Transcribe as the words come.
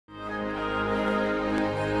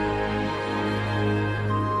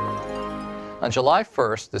On July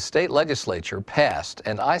 1st, the state legislature passed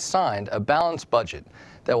and I signed a balanced budget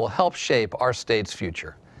that will help shape our state's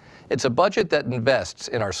future. It's a budget that invests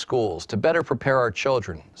in our schools to better prepare our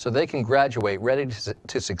children so they can graduate ready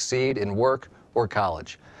to succeed in work or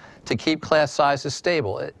college. To keep class sizes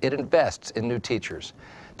stable, it invests in new teachers.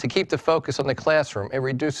 To keep the focus on the classroom, it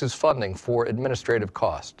reduces funding for administrative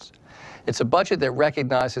costs. It's a budget that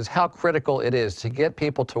recognizes how critical it is to get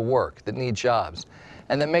people to work that need jobs,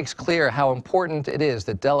 and that makes clear how important it is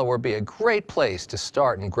that Delaware be a great place to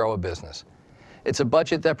start and grow a business. It's a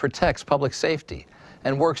budget that protects public safety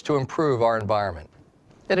and works to improve our environment.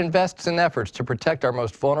 It invests in efforts to protect our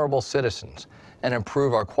most vulnerable citizens and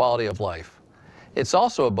improve our quality of life. It's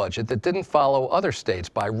also a budget that didn't follow other states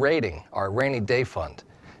by raiding our rainy day fund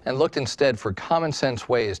and looked instead for common sense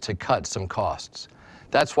ways to cut some costs.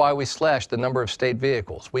 That's why we slashed the number of state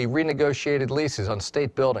vehicles. We renegotiated leases on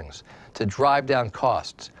state buildings to drive down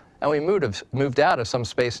costs, and we moved out of some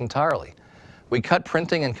space entirely. We cut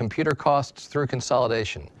printing and computer costs through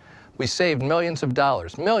consolidation. We saved millions of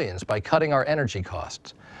dollars, millions, by cutting our energy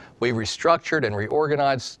costs. We restructured and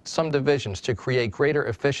reorganized some divisions to create greater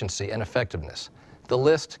efficiency and effectiveness. The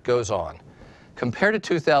list goes on. Compared to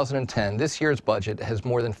 2010, this year's budget has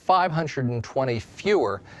more than 520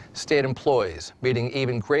 fewer state employees, meeting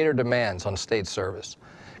even greater demands on state service.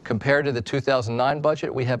 Compared to the 2009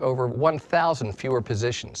 budget, we have over 1,000 fewer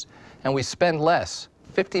positions, and we spend less,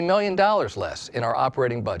 $50 million less, in our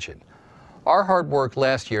operating budget. Our hard work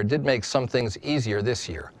last year did make some things easier this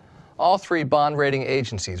year. All three bond rating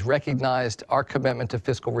agencies recognized our commitment to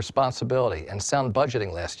fiscal responsibility and sound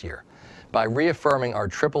budgeting last year by reaffirming our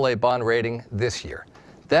AAA bond rating this year.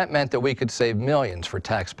 That meant that we could save millions for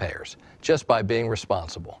taxpayers just by being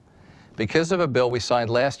responsible. Because of a bill we signed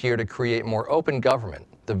last year to create more open government,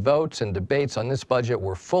 the votes and debates on this budget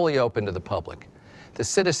were fully open to the public. The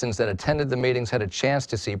citizens that attended the meetings had a chance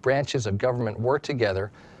to see branches of government work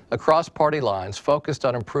together across party lines focused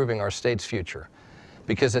on improving our state's future.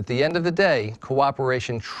 Because at the end of the day,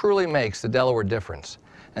 cooperation truly makes the Delaware difference.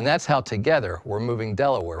 And that's how together we're moving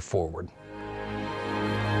Delaware forward.